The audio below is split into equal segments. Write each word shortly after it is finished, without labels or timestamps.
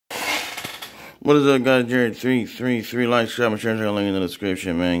What is up, guys? Jerry 333 like, subscribe, and share. Link in the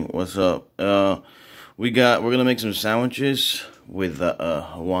description, man. What's up? We're gonna make some sandwiches with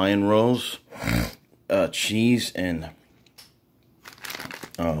Hawaiian rolls, cheese, and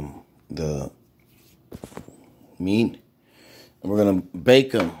the meat. And we're gonna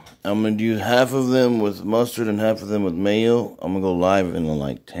bake them. I'm gonna do half of them with mustard and half of them with mayo. I'm gonna go live in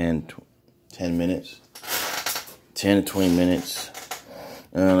like 10 minutes, 10 to 20 minutes.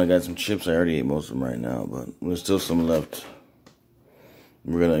 And I got some chips. I already ate most of them right now, but there's still some left.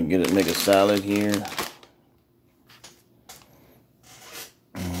 We're gonna make a salad here.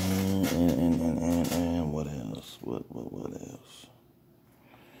 And what else? What else?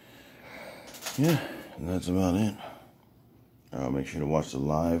 Yeah, that's about it. Make sure to watch the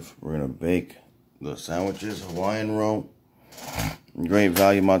live. We're gonna bake the sandwiches, Hawaiian roll, Great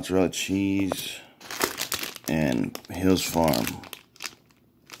Value mozzarella cheese, and Hills Farm.